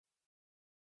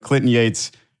Clinton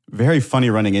Yates, very funny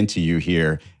running into you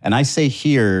here. And I say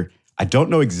here, I don't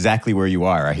know exactly where you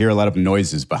are. I hear a lot of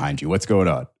noises behind you. What's going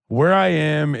on? Where I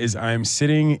am is I'm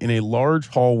sitting in a large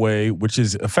hallway, which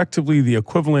is effectively the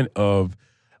equivalent of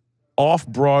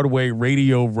off-Broadway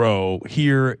Radio Row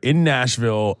here in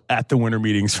Nashville at the winter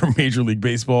meetings for Major League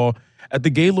Baseball at the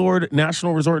Gaylord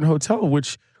National Resort and Hotel,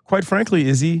 which, quite frankly,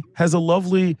 Izzy, has a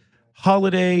lovely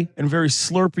holiday and very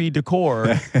slurpy decor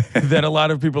that a lot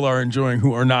of people are enjoying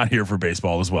who are not here for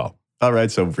baseball as well. All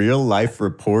right, so real-life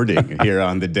reporting here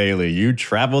on The Daily. You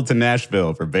traveled to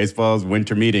Nashville for baseball's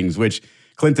winter meetings, which,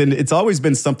 Clinton, it's always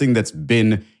been something that's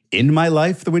been in my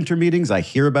life, the winter meetings. I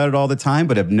hear about it all the time,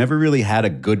 but I've never really had a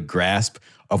good grasp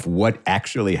of what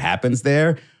actually happens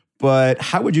there. But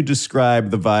how would you describe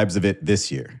the vibes of it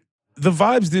this year? The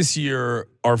vibes this year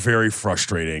are very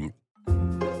frustrating.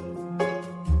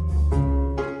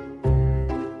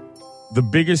 The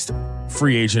biggest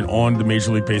free agent on the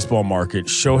Major League Baseball market,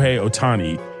 Shohei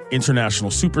Ohtani,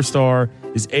 international superstar,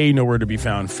 is A, nowhere to be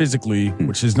found physically,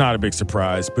 which is not a big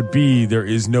surprise, but B, there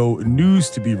is no news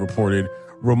to be reported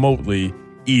remotely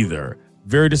either.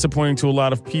 Very disappointing to a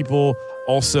lot of people.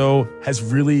 Also has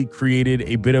really created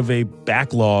a bit of a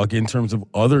backlog in terms of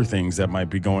other things that might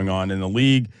be going on in the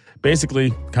league.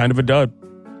 Basically, kind of a dud.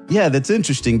 Yeah, that's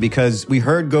interesting because we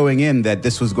heard going in that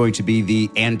this was going to be the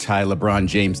anti-LeBron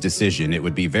James decision. It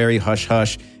would be very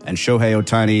hush-hush, and Shohei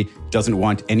Ohtani doesn't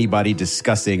want anybody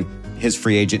discussing his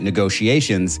free agent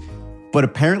negotiations. But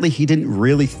apparently he didn't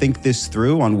really think this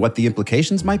through on what the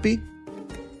implications might be.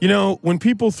 You know, when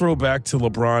people throw back to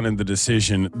LeBron and the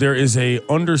decision, there is a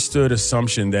understood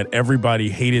assumption that everybody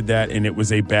hated that and it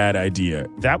was a bad idea.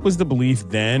 That was the belief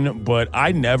then, but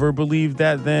I never believed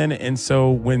that then. And so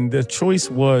when the choice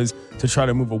was to try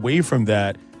to move away from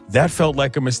that, that felt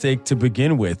like a mistake to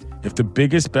begin with. If the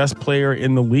biggest, best player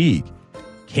in the league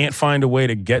can't find a way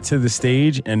to get to the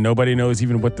stage and nobody knows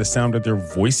even what the sound of their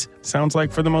voice sounds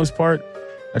like for the most part,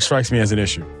 that strikes me as an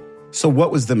issue. So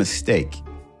what was the mistake?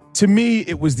 To me,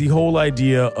 it was the whole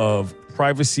idea of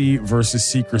privacy versus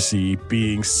secrecy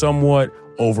being somewhat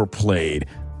overplayed.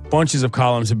 Bunches of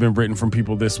columns have been written from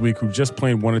people this week who just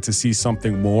plain wanted to see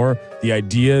something more. The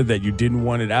idea that you didn't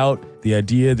want it out, the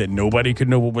idea that nobody could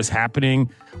know what was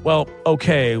happening. Well,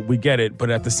 okay, we get it. But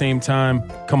at the same time,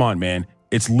 come on, man.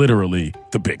 It's literally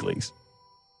the big leagues.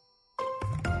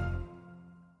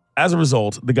 As a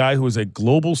result, the guy who is a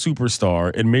global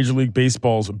superstar and Major League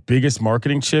Baseball's biggest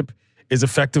marketing chip is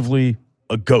effectively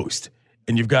a ghost.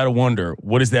 And you've got to wonder,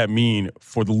 what does that mean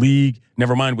for the league?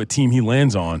 Never mind what team he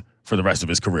lands on for the rest of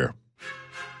his career.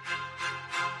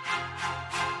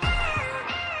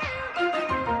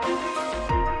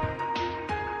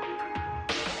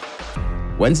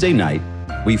 Wednesday night,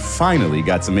 we finally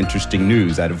got some interesting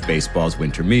news out of baseball's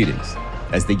winter meetings,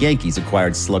 as the Yankees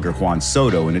acquired slugger Juan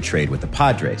Soto in a trade with the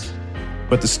Padres.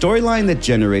 But the storyline that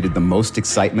generated the most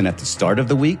excitement at the start of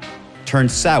the week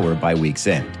turned sour by week's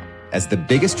end, as the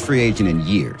biggest free agent in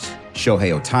years,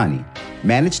 Shohei Ohtani,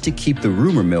 managed to keep the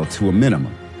rumor mill to a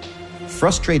minimum,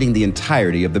 frustrating the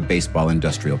entirety of the baseball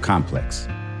industrial complex.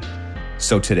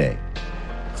 So today,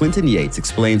 Clinton Yates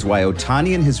explains why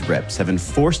Ohtani and his reps have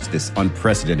enforced this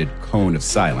unprecedented cone of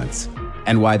silence,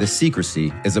 and why the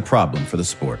secrecy is a problem for the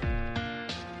sport.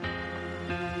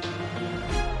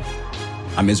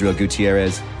 I'm Israel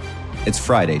Gutierrez. It's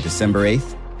Friday, December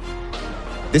 8th.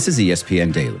 This is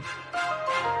ESPN Daily.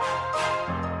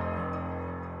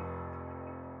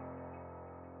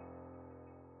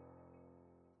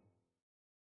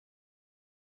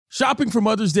 Shopping for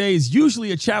Mother's Day is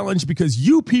usually a challenge because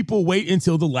you people wait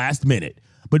until the last minute.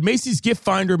 But Macy's Gift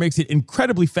Finder makes it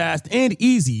incredibly fast and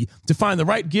easy to find the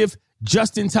right gift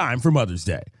just in time for Mother's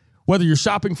Day. Whether you're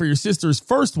shopping for your sister's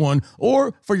first one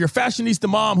or for your fashionista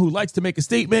mom who likes to make a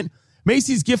statement,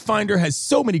 Macy's Gift Finder has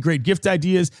so many great gift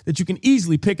ideas that you can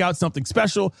easily pick out something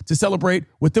special to celebrate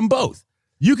with them both.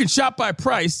 You can shop by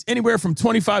price anywhere from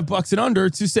 $25 and under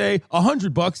to, say,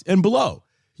 $100 and below.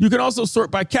 You can also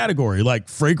sort by category like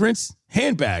fragrance,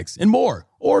 handbags, and more,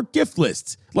 or gift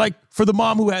lists like for the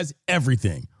mom who has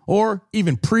everything, or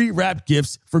even pre-wrapped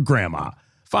gifts for grandma.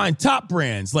 Find top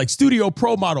brands like Studio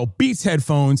Pro Model Beats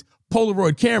headphones,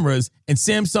 Polaroid cameras, and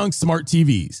Samsung smart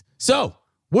TVs. So,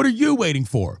 what are you waiting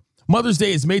for? Mother's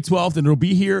Day is May 12th, and it'll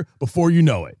be here before you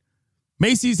know it.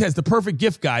 Macy's has the perfect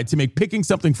gift guide to make picking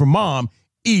something for mom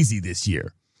easy this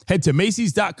year. Head to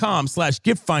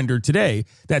Macy's.com/gift finder today.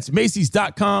 That's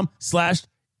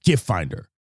Macy's.com/gift finder.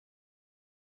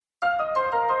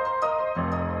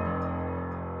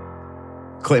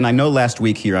 Clinton, I know last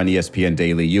week here on ESPN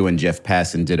Daily, you and Jeff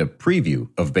Passan did a preview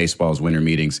of baseball's winter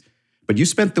meetings, but you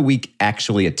spent the week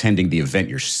actually attending the event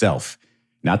yourself.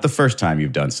 Not the first time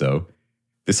you've done so.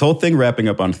 This whole thing wrapping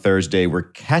up on Thursday, we're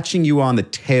catching you on the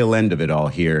tail end of it all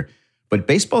here. But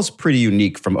baseball's pretty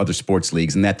unique from other sports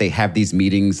leagues in that they have these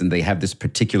meetings and they have this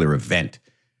particular event.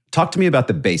 Talk to me about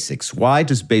the basics. Why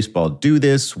does baseball do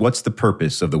this? What's the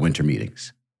purpose of the winter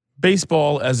meetings?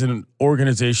 Baseball as an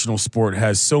organizational sport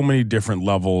has so many different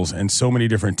levels and so many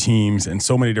different teams and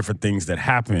so many different things that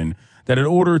happen that in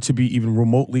order to be even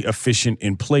remotely efficient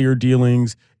in player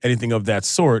dealings, anything of that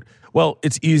sort, well,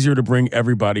 it's easier to bring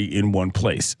everybody in one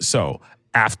place. So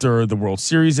after the World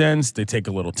Series ends, they take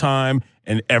a little time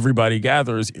and everybody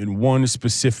gathers in one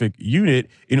specific unit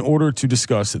in order to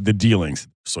discuss the dealings.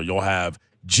 So you'll have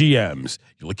GMs,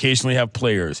 you'll occasionally have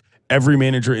players. Every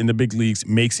manager in the big leagues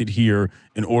makes it here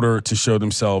in order to show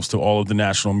themselves to all of the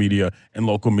national media and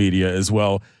local media as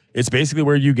well. It's basically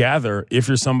where you gather if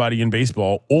you're somebody in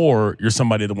baseball or you're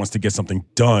somebody that wants to get something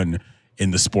done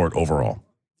in the sport overall.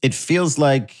 It feels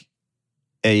like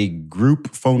a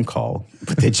group phone call,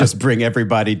 but they just bring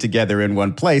everybody together in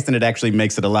one place, and it actually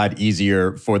makes it a lot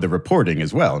easier for the reporting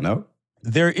as well, no?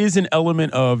 There is an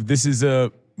element of this is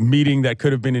a meeting that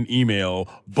could have been an email,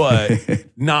 but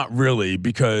not really,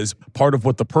 because part of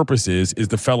what the purpose is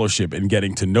the fellowship and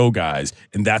getting to know guys.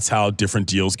 And that's how different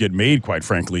deals get made, quite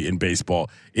frankly, in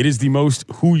baseball. It is the most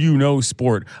who-you-know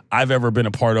sport I've ever been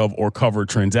a part of or covered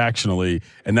transactionally,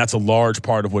 and that's a large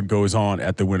part of what goes on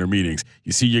at the winter meetings.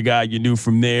 You see your guy you knew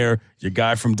from there, your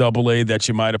guy from AA that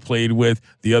you might have played with,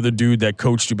 the other dude that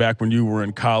coached you back when you were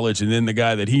in college, and then the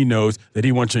guy that he knows that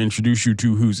he wants to introduce you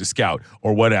to who's a scout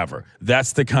or whatever.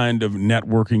 That's the kind of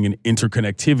networking and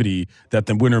interconnectivity that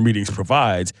the winter meetings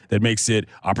provides that makes it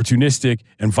opportunistic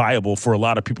and viable for a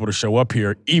lot of people to show up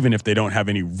here, even if they don't have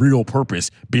any real purpose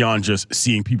beyond just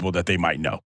seeing people that they might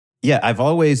know. Yeah, I've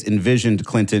always envisioned,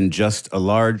 Clinton, just a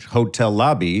large hotel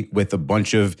lobby with a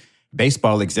bunch of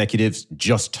baseball executives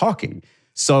just talking.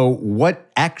 So what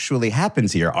actually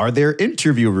happens here? Are there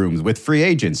interview rooms with free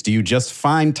agents? Do you just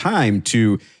find time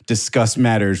to discuss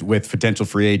matters with potential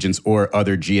free agents or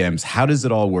other GMs? How does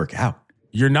it all work out?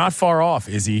 You're not far off,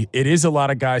 Izzy. It is a lot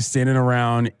of guys standing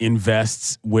around in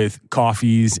vests with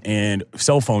coffees and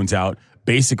cell phones out,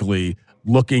 basically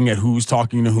looking at who's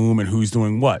talking to whom and who's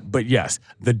doing what. But yes,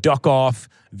 the duck off,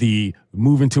 the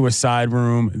move into a side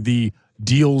room, the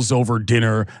deals over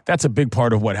dinner, that's a big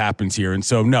part of what happens here. And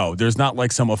so, no, there's not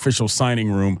like some official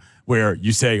signing room where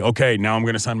you say, okay, now I'm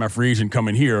going to sign my free agent, come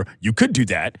in here. You could do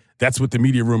that. That's what the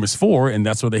media room is for, and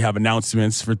that's where they have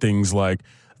announcements for things like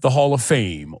the Hall of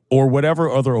Fame or whatever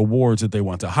other awards that they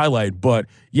want to highlight. But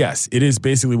yes, it is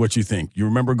basically what you think. You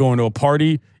remember going to a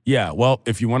party? Yeah, well,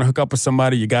 if you want to hook up with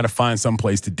somebody, you got to find some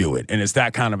place to do it. And it's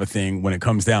that kind of a thing when it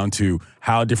comes down to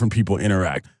how different people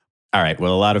interact. All right,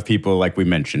 well, a lot of people, like we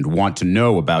mentioned, want to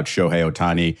know about Shohei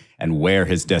Ohtani and where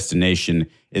his destination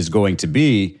is going to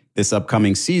be this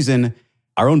upcoming season.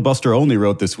 Our own Buster Olney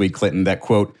wrote this week, Clinton, that,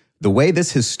 quote, "The way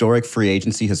this historic free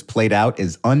agency has played out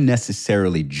is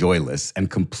unnecessarily joyless and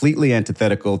completely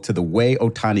antithetical to the way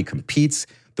Ohtani competes,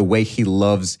 the way he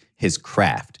loves his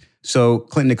craft." So,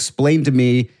 Clinton, explain to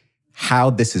me how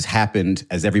this has happened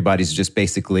as everybody's just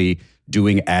basically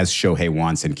doing as Shohei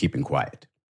wants and keeping quiet.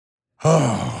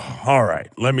 Oh, all right.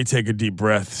 Let me take a deep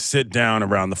breath. Sit down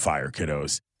around the fire,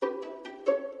 kiddos.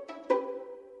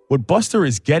 What Buster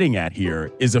is getting at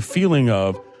here is a feeling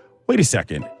of, wait a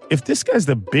second, if this guy's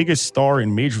the biggest star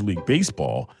in Major League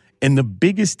Baseball and the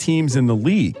biggest teams in the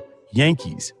league,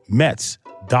 Yankees, Mets,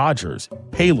 Dodgers,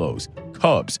 Palos,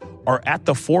 Cubs, are at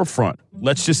the forefront,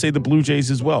 let's just say the Blue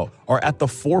Jays as well, are at the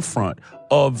forefront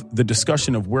of the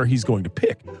discussion of where he's going to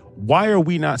pick. Why are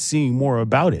we not seeing more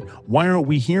about it? Why aren't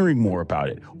we hearing more about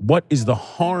it? What is the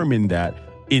harm in that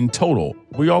in total?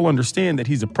 We all understand that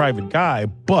he's a private guy,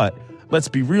 but let's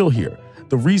be real here.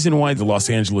 The reason why the Los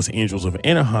Angeles Angels of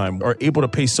Anaheim are able to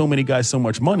pay so many guys so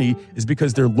much money is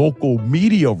because their local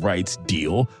media rights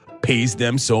deal pays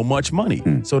them so much money.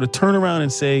 So to turn around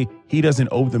and say he doesn't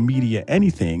owe the media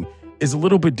anything is a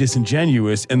little bit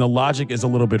disingenuous, and the logic is a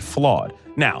little bit flawed.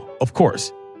 Now, of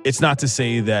course, it's not to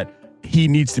say that he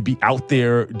needs to be out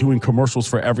there doing commercials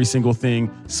for every single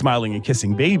thing, smiling and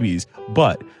kissing babies.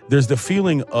 But there's the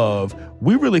feeling of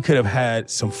we really could have had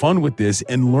some fun with this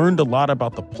and learned a lot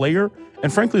about the player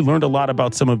and frankly learned a lot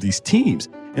about some of these teams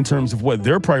in terms of what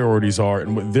their priorities are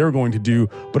and what they're going to do.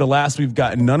 But alas, we've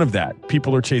gotten none of that.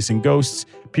 People are chasing ghosts.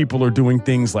 People are doing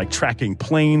things like tracking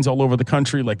planes all over the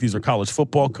country, like these are college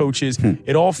football coaches.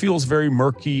 It all feels very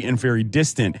murky and very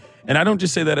distant. And I don't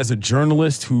just say that as a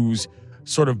journalist who's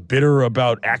sort of bitter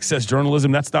about access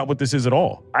journalism. That's not what this is at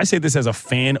all. I say this as a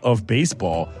fan of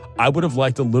baseball. I would have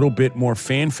liked a little bit more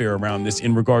fanfare around this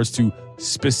in regards to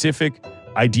specific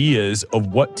ideas of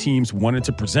what teams wanted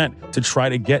to present to try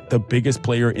to get the biggest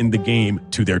player in the game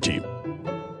to their team.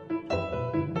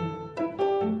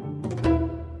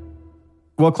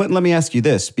 Well, Clinton, let me ask you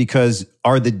this, because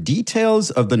are the details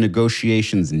of the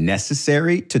negotiations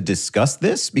necessary to discuss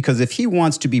this? Because if he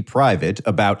wants to be private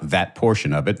about that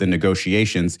portion of it, the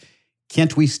negotiations,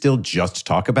 can't we still just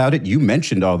talk about it? You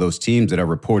mentioned all those teams that are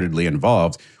reportedly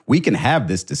involved. We can have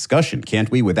this discussion, can't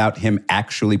we, without him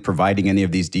actually providing any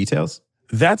of these details?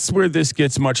 That's where this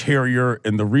gets much hairier,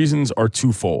 and the reasons are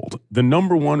twofold. The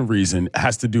number one reason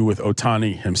has to do with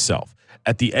Ohtani himself.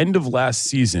 At the end of last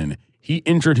season, he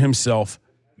injured himself,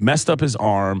 messed up his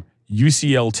arm,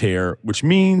 UCL tear, which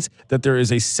means that there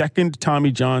is a second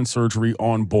Tommy John surgery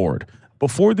on board.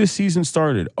 Before this season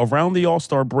started, around the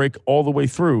All-Star break all the way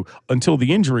through until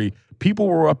the injury, people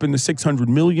were up in the 600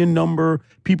 million number.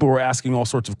 People were asking all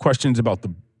sorts of questions about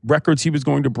the records he was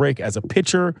going to break as a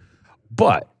pitcher.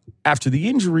 But after the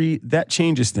injury, that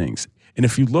changes things. And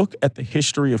if you look at the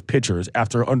history of pitchers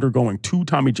after undergoing 2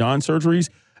 Tommy John surgeries,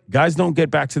 guys don't get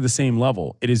back to the same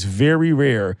level. It is very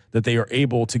rare that they are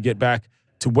able to get back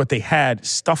to what they had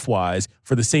stuff-wise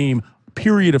for the same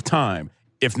period of time,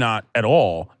 if not at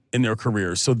all, in their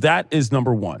careers. So that is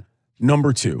number one.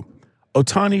 Number two,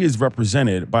 Ohtani is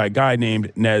represented by a guy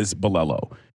named Nez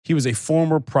Balelo. He was a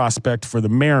former prospect for the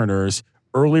Mariners,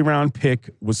 early round pick,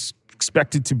 was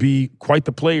expected to be quite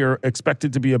the player,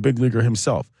 expected to be a big leaguer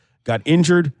himself. Got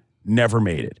injured, never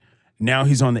made it. Now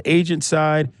he's on the agent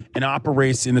side and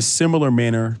operates in a similar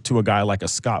manner to a guy like a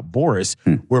Scott Boras,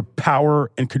 where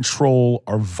power and control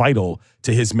are vital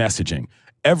to his messaging.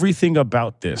 Everything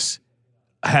about this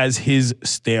has his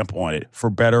stamp on it, for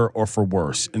better or for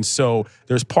worse. And so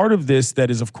there's part of this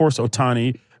that is, of course,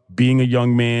 Ohtani being a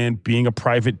young man, being a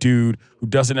private dude who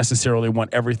doesn't necessarily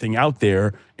want everything out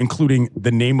there, including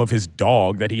the name of his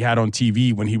dog that he had on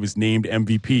TV when he was named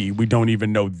MVP. We don't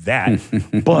even know that.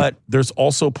 But there's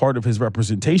also part of his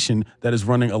representation that is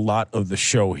running a lot of the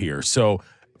show here. So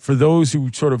for those who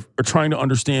sort of are trying to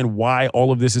understand why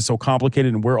all of this is so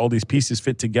complicated and where all these pieces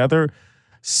fit together,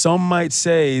 some might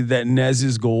say that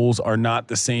Nez's goals are not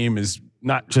the same as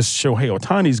not just Shohei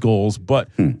Ohtani's goals, but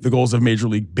the goals of Major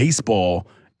League Baseball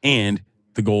and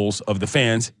the goals of the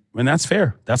fans. And that's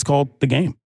fair. That's called the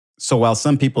game. So while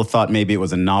some people thought maybe it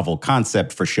was a novel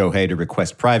concept for Shohei to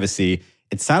request privacy,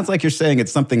 it sounds like you're saying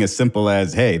it's something as simple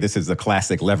as, hey, this is a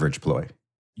classic leverage ploy.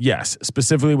 Yes,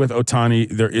 specifically with Ohtani,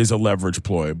 there is a leverage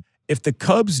ploy. If the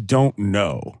Cubs don't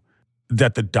know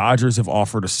that the Dodgers have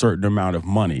offered a certain amount of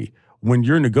money, when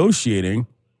you're negotiating,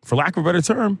 for lack of a better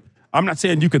term, I'm not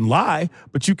saying you can lie,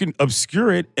 but you can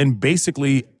obscure it and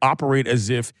basically operate as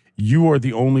if you are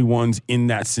the only ones in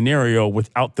that scenario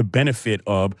without the benefit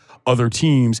of other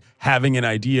teams having an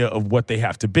idea of what they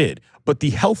have to bid. But the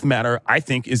health matter, I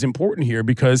think, is important here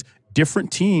because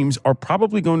different teams are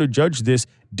probably going to judge this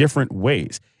different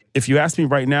ways. If you ask me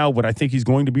right now what I think he's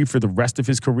going to be for the rest of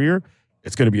his career,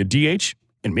 it's going to be a DH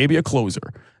and maybe a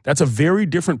closer. That's a very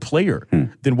different player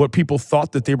than what people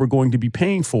thought that they were going to be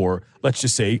paying for, let's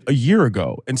just say, a year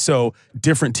ago. And so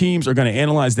different teams are going to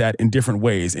analyze that in different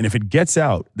ways. And if it gets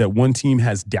out that one team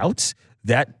has doubts,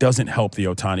 that doesn't help the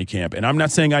Ohtani camp. And I'm not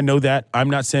saying I know that.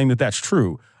 I'm not saying that that's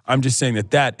true. I'm just saying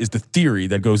that that is the theory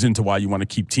that goes into why you want to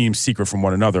keep teams secret from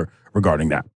one another regarding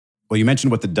that. Well, you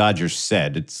mentioned what the Dodgers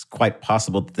said. It's quite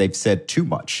possible that they've said too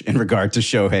much in regard to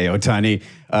Shohei Ohtani.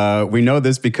 We know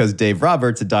this because Dave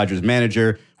Roberts, the Dodgers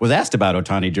manager, was asked about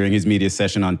Ohtani during his media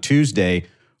session on Tuesday.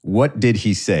 What did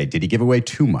he say? Did he give away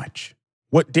too much?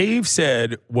 What Dave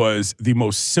said was the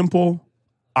most simple,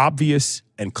 obvious,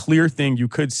 and clear thing you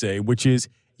could say, which is,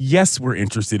 yes, we're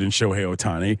interested in Shohei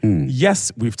Ohtani. Yes,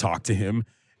 we've talked to him.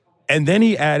 And then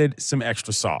he added some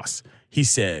extra sauce. He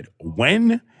said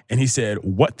when, and he said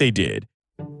what they did.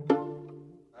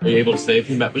 Are you able to say if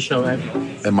you met with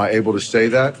Shohei? Am I able to say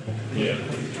that? Yeah.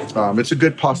 It's a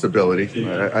good possibility.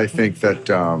 I think that,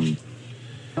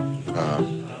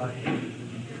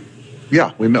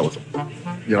 yeah, we met with him.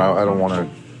 You know, I don't want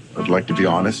to, I'd like to be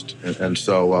honest. And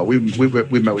so we met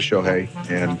with Shohei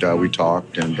and we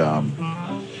talked and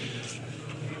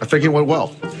I think it went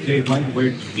well. Dave,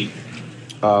 where did you meet?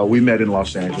 We met in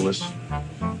Los Angeles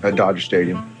at Dodger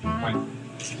Stadium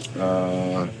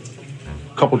a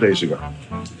couple days ago.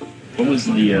 What was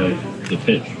the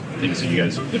pitch? Things that you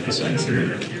guys emphasized?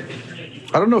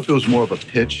 I don't know if it was more of a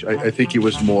pitch. I think it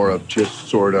was more of just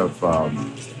sort of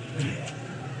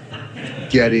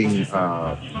getting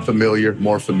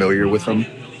more familiar with him.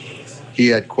 He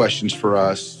had questions for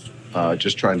us,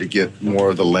 just trying to get more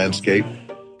of the landscape.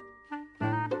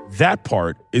 That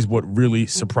part is what really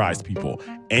surprised people.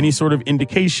 Any sort of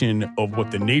indication of what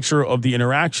the nature of the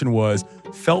interaction was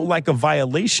felt like a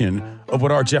violation of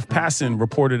what our Jeff Passan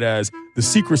reported as the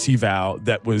secrecy vow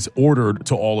that was ordered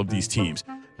to all of these teams.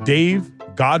 Dave,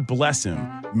 God bless him,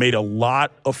 made a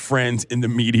lot of friends in the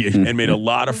media and made a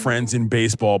lot of friends in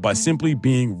baseball by simply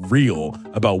being real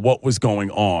about what was going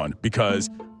on.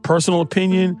 Because personal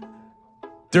opinion,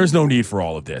 there's no need for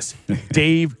all of this.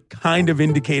 Dave kind of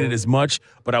indicated as much,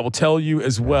 but I will tell you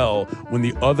as well, when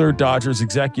the other Dodgers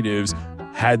executives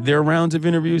had their rounds of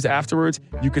interviews afterwards,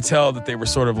 you could tell that they were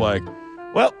sort of like,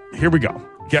 well, here we go.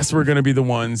 Guess we're going to be the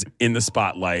ones in the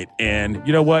spotlight. And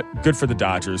you know what? Good for the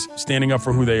Dodgers, standing up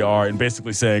for who they are and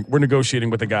basically saying, we're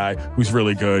negotiating with a guy who's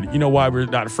really good. You know why we're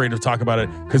not afraid to talk about it?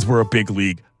 Because we're a big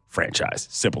league franchise.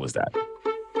 Simple as that.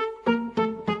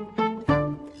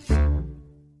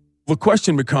 The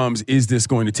question becomes, is this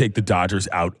going to take the Dodgers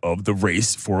out of the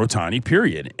race for Ohtani,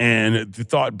 period? And the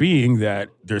thought being that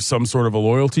there's some sort of a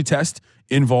loyalty test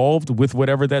involved with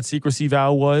whatever that secrecy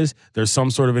vow was. There's some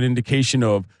sort of an indication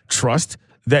of trust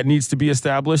that needs to be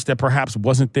established that perhaps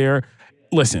wasn't there.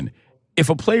 Listen, if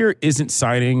a player isn't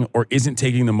signing or isn't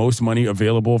taking the most money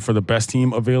available for the best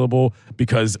team available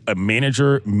because a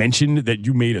manager mentioned that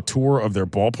you made a tour of their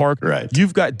ballpark, right,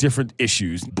 you've got different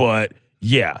issues. But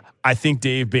yeah, I think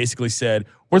Dave basically said,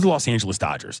 we're the Los Angeles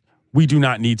Dodgers. We do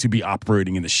not need to be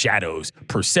operating in the shadows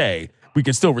per se. We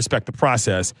can still respect the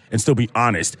process and still be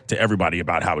honest to everybody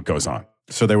about how it goes on.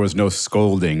 So there was no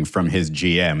scolding from his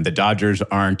GM. The Dodgers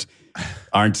aren't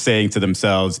saying to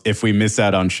themselves, if we miss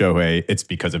out on Shohei, it's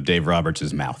because of Dave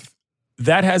Roberts' mouth.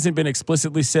 That hasn't been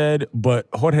explicitly said, but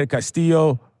Jorge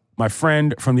Castillo, my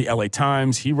friend from the LA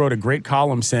Times, he wrote a great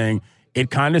column saying, it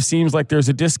kind of seems like there's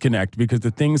a disconnect because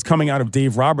the things coming out of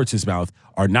Dave Roberts' mouth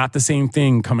are not the same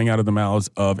thing coming out of the mouths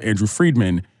of Andrew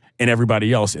Friedman and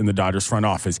everybody else in the Dodgers front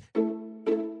office.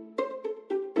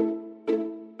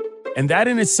 And that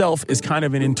in itself is kind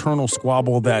of an internal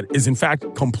squabble that is, in fact,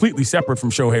 completely separate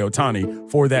from Shohei Ohtani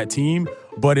for that team,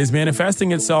 but is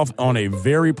manifesting itself on a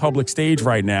very public stage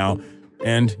right now.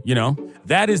 And, you know,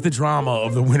 that is the drama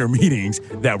of the winter meetings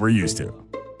that we're used to.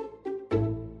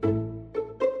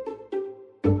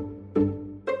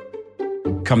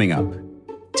 Coming up,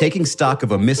 taking stock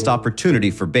of a missed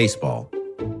opportunity for baseball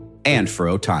and for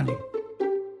Ohtani.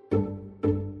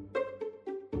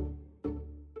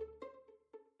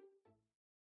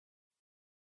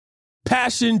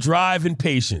 Passion, drive, and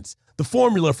patience. The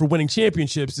formula for winning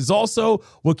championships is also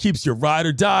what keeps your ride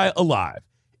or die alive.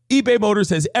 eBay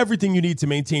Motors has everything you need to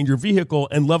maintain your vehicle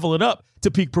and level it up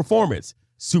to peak performance.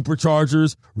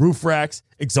 Superchargers, roof racks,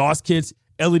 exhaust kits,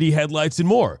 LED headlights, and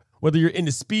more. Whether you're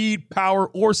into speed, power,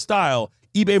 or style,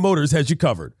 eBay Motors has you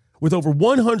covered. With over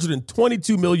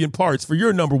 122 million parts for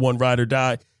your number one ride or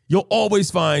die, you'll always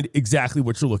find exactly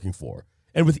what you're looking for.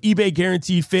 And with eBay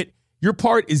Guaranteed Fit, your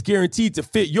part is guaranteed to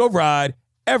fit your ride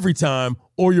every time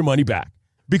or your money back.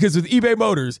 Because with eBay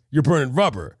Motors, you're burning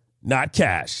rubber, not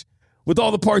cash. With all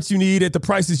the parts you need at the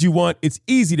prices you want, it's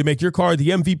easy to make your car the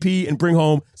MVP and bring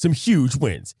home some huge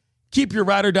wins. Keep your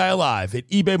ride or die alive at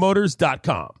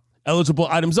ebaymotors.com. Eligible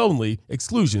items only.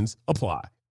 Exclusions apply.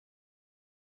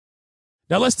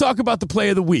 Now let's talk about the play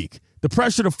of the week. The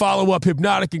pressure to follow up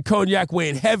Hypnotic and Cognac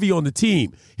weighing heavy on the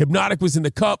team. Hypnotic was in the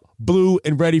cup, blue,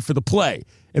 and ready for the play.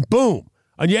 And boom,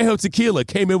 Añejo Tequila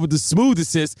came in with a smooth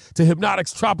assist to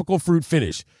Hypnotic's tropical fruit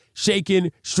finish.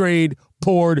 Shaken, strained,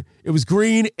 poured. It was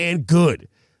green and good.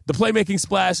 The playmaking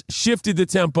splash shifted the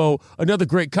tempo. Another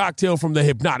great cocktail from the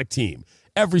Hypnotic team.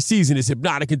 Every season is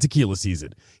Hypnotic and Tequila season.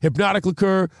 Hypnotic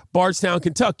Liqueur, Bardstown,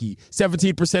 Kentucky,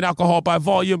 17% alcohol by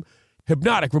volume.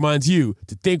 Hypnotic reminds you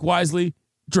to think wisely,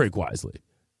 drink wisely.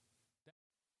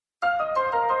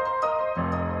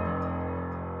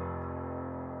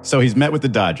 So he's met with the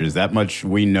Dodgers. That much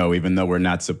we know, even though we're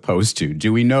not supposed to.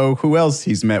 Do we know who else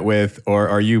he's met with, or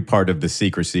are you part of the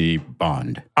secrecy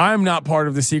bond? I'm not part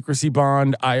of the secrecy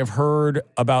bond. I have heard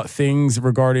about things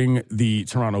regarding the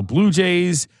Toronto Blue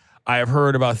Jays. I have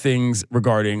heard about things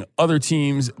regarding other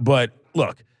teams. But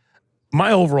look,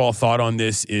 my overall thought on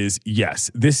this is, yes,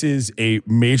 this is a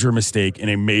major mistake and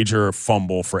a major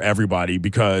fumble for everybody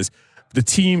because the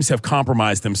teams have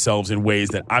compromised themselves in ways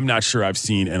that I'm not sure I've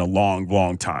seen in a long,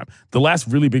 long time. The last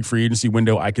really big free agency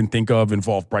window I can think of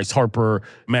involved Bryce Harper,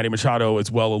 Manny Machado as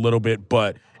well a little bit,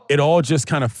 but it all just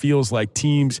kind of feels like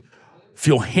teams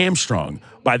feel hamstrung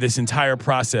by this entire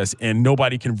process, and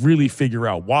nobody can really figure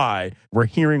out why. We're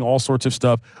hearing all sorts of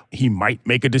stuff. He might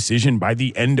make a decision by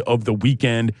the end of the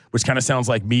weekend, which kind of sounds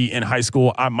like me in high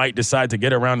school. I might decide to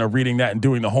get around to reading that and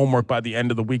doing the homework by the end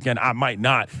of the weekend. I might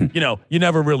not. You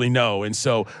never really know. And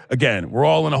so, again, we're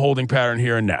all in a holding pattern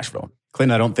here in Nashville.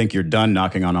 Clint, I don't think you're done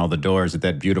knocking on all the doors at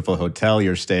that beautiful hotel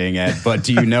you're staying at, but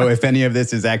do you know if any of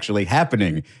this is actually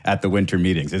happening at the winter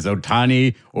meetings? Is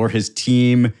Ohtani or his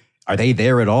team, are they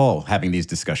there at all having these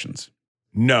discussions?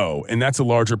 No, and that's a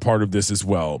larger part of this as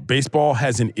well. Baseball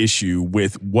has an issue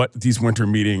with what these winter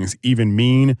meetings even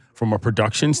mean from a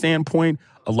production standpoint.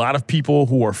 A lot of people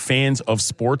who are fans of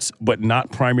sports but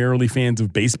not primarily fans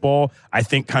of baseball, I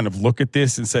think kind of look at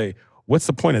this and say, what's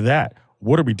the point of that?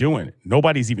 What are we doing?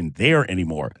 Nobody's even there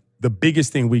anymore. The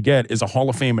biggest thing we get is a Hall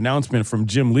of Fame announcement from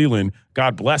Jim Leland.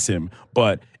 God bless him.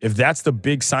 But if that's the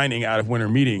big signing out of winter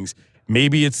meetings,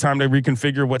 maybe it's time to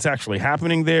reconfigure what's actually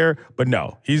happening there. But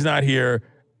no, he's not here.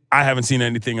 I haven't seen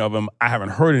anything of him. I haven't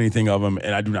heard anything of him.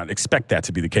 And I do not expect that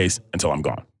to be the case until I'm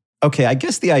gone. Okay, I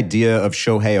guess the idea of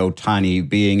Shohei Ohtani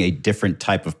being a different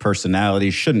type of personality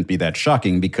shouldn't be that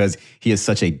shocking because he is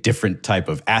such a different type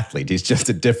of athlete. He's just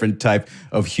a different type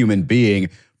of human being.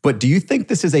 But do you think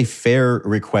this is a fair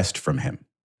request from him?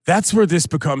 That's where this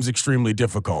becomes extremely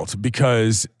difficult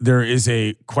because there is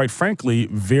a, quite frankly,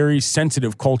 very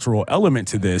sensitive cultural element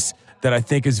to this that I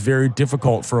think is very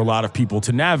difficult for a lot of people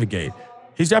to navigate.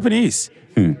 He's Japanese.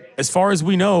 As far as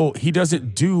we know, he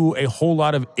doesn't do a whole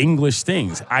lot of English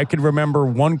things. I can remember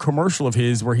one commercial of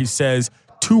his where he says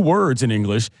 2 words in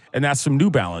English, and that's from New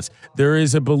Balance. There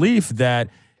is a belief that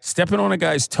stepping on a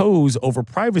guy's toes over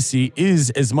privacy is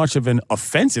as much of an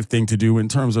offensive thing to do in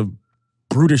terms of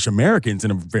brutish Americans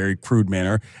in a very crude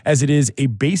manner as it is a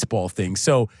baseball thing.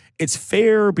 So it's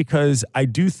fair because I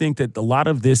do think that a lot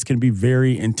of this can be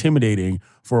very intimidating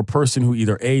for a person who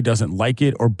either A, doesn't like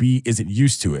it or B, isn't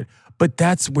used to it. But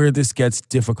that's where this gets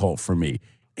difficult for me.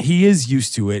 He is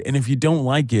used to it. And if you don't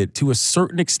like it, to a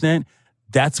certain extent,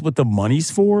 that's what the money's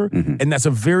for. And that's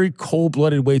a very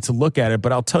cold-blooded way to look at it.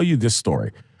 But I'll tell you this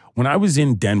story. When I was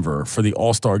in Denver for the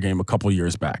All-Star game a couple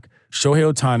years back,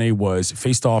 Shohei Ohtani was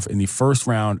faced off in the first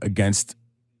round against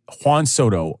Juan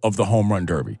Soto of the Home Run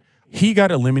Derby. He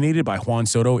got eliminated by Juan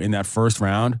Soto in that first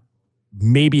round.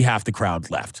 Maybe half the crowd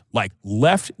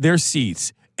left their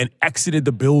seats and exited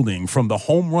the building from the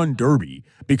Home Run Derby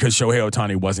because Shohei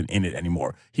Ohtani wasn't in it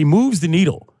anymore. He moves the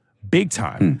needle big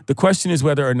time. The question is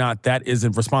whether or not that is a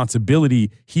responsibility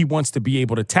he wants to be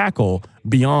able to tackle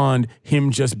beyond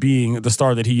him just being the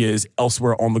star that he is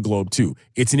elsewhere on the globe too.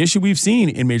 It's an issue we've seen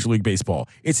in Major League Baseball.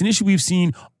 It's an issue we've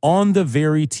seen on the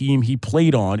very team he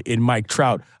played on in Mike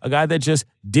Trout, a guy that just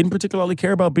didn't particularly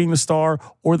care about being the star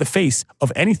or the face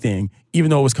of anything, even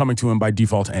though it was coming to him by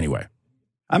default anyway.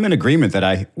 I'm in agreement that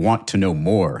I want to know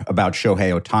more about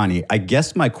Shohei Ohtani. I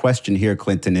guess my question here,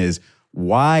 Clinton, is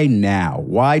why now?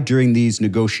 Why during these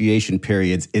negotiation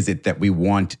periods is it that we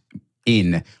want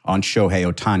in on Shohei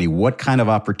Ohtani? What kind of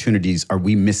opportunities are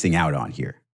we missing out on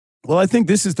here? Well, I think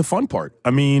this is the fun part.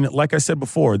 I mean, like I said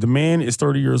before, the man is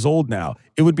 30 years old now.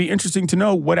 It would be interesting to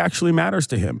know what actually matters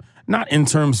to him. Not in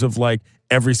terms of like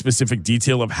every specific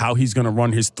detail of how he's going to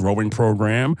run his throwing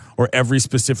program or every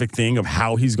specific thing of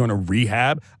how he's going to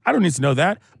rehab. I don't need to know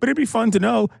that, but it'd be fun to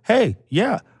know, hey,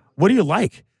 yeah, what do you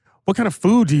like? What kind of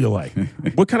food do you like?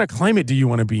 What kind of climate do you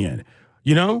want to be in?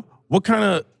 You know, what kind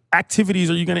of activities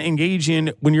are you going to engage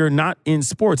in when you're not in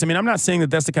sports? I mean, I'm not saying that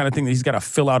that's the kind of thing that he's got to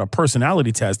fill out a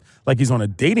personality test like he's on a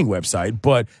dating website,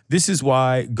 but this is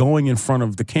why going in front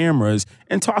of the cameras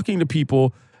and talking to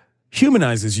people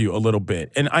humanizes you a little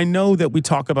bit. And I know that we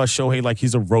talk about Shohei like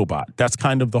he's a robot. That's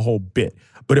kind of the whole bit.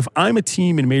 But if I'm a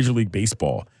team in Major League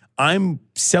Baseball, I'm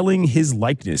selling his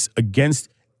likeness against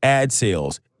ad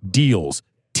sales, deals,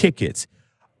 tickets.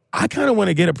 I kind of want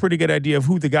to get a pretty good idea of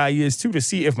who the guy is, too, to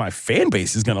see if my fan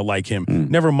base is going to like him.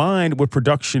 Never mind what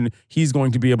production he's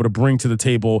going to be able to bring to the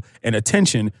table and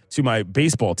attention to my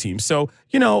baseball team. So,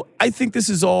 you know, I think this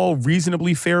is all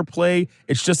reasonably fair play.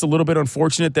 It's just a little bit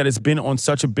unfortunate that it's been on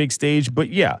such a big stage. But,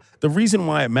 yeah, the reason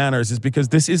why it matters is because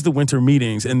this is the winter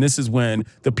meetings, and this is when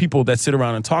the people that sit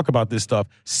around and talk about this stuff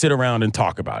sit around and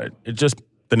talk about it. It's just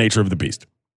the nature of the beast.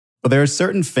 Well, there are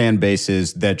certain fan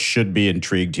bases that should be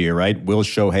intrigued here, right? Will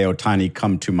Shohei Ohtani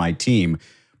come to my team?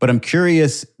 But I'm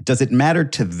curious, does it matter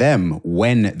to them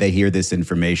when they hear this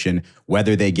information,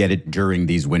 whether they get it during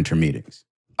these winter meetings?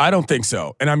 I don't think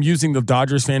so. And I'm using the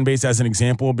Dodgers fan base as an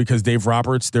example because Dave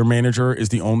Roberts, their manager, is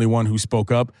the only one who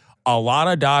spoke up. A lot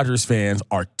of Dodgers fans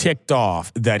are ticked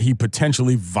off that he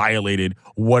potentially violated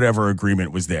whatever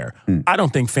agreement was there. I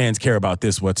don't think fans care about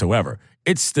this whatsoever.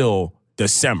 It's still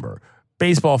December.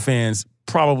 baseball fans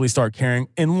probably start caring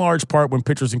in large part when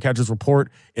pitchers and catchers report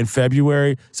in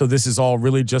February. So this is all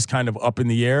really just kind of up in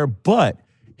the air. But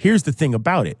here's the thing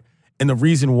about it, and the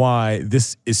reason why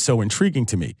this is so intriguing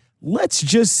to me. Let's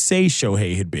just say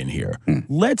Shohei had been here.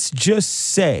 Let's just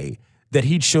say that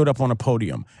he'd showed up on a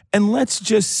podium. And let's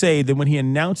just say that when he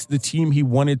announced the team he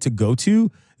wanted to go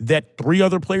to, that 3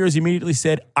 other players immediately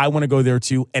said, I want to go there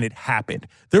too, and it happened.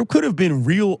 There could have been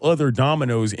real other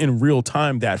dominoes in real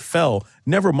time that fell,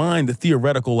 never mind the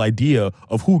theoretical idea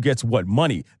of who gets what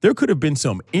money. There could have been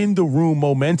some in-the-room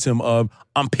momentum of,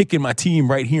 I'm picking my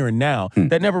team right here and now.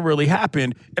 That never really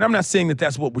happened, and I'm not saying that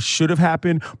that's what should have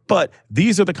happened, but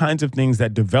these are the kinds of things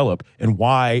that develop and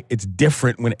why it's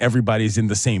different when everybody's in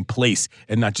the same place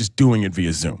and not just doing it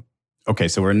via Zoom. Okay,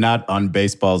 so we're not on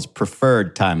baseball's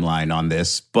preferred timeline on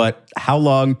this, but how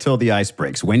long till the ice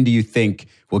breaks? When do you think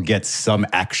we'll get some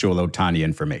actual Ohtani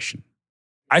information?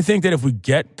 I think that if we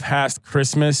get past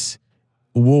Christmas,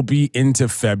 we'll be into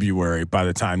February by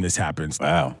the time this happens.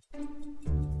 Wow.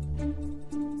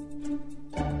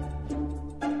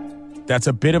 That's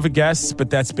a bit of a guess, but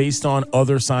that's based on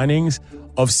other signings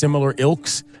of similar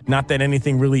ilks. Not that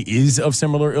anything really is of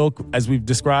similar ilk, as we've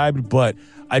described, but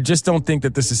I just don't think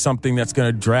that this is something that's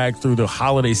going to drag through the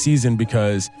holiday season,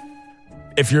 because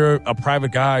if you're a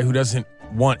private guy who doesn't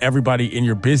want everybody in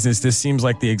your business, this seems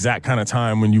like the exact kind of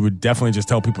time when you would definitely just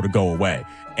tell people to go away.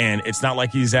 And it's not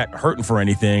like he's hurting for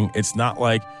anything. It's not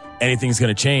like anything's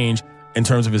going to change in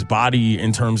terms of his body,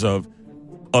 in terms of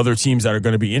other teams that are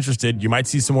going to be interested. You might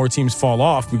see some more teams fall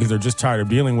off because they're just tired of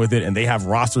dealing with it and they have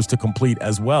rosters to complete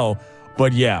as well.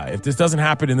 But yeah, if this doesn't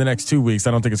happen in the next 2 weeks,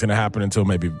 I don't think it's going to happen until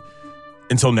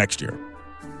next year.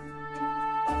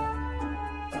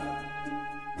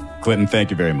 Clinton,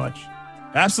 thank you very much.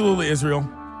 Absolutely, Israel.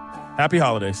 Happy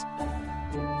holidays.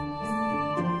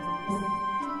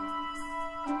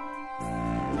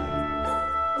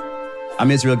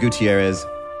 I'm Israel Gutierrez.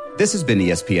 This has been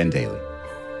ESPN Daily.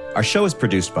 Our show is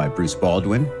produced by Bruce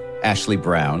Baldwin, Ashley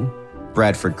Brown,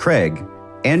 Bradford Craig,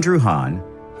 Andrew Hahn,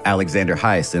 Alexander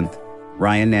Hyacinth,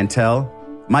 Ryan Nantel,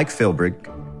 Mike Philbrick,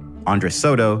 Andres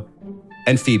Soto,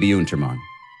 and Phoebe Unterman.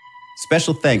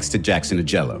 Special thanks to Jackson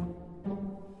Agello.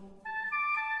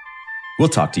 We'll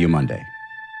talk to you Monday.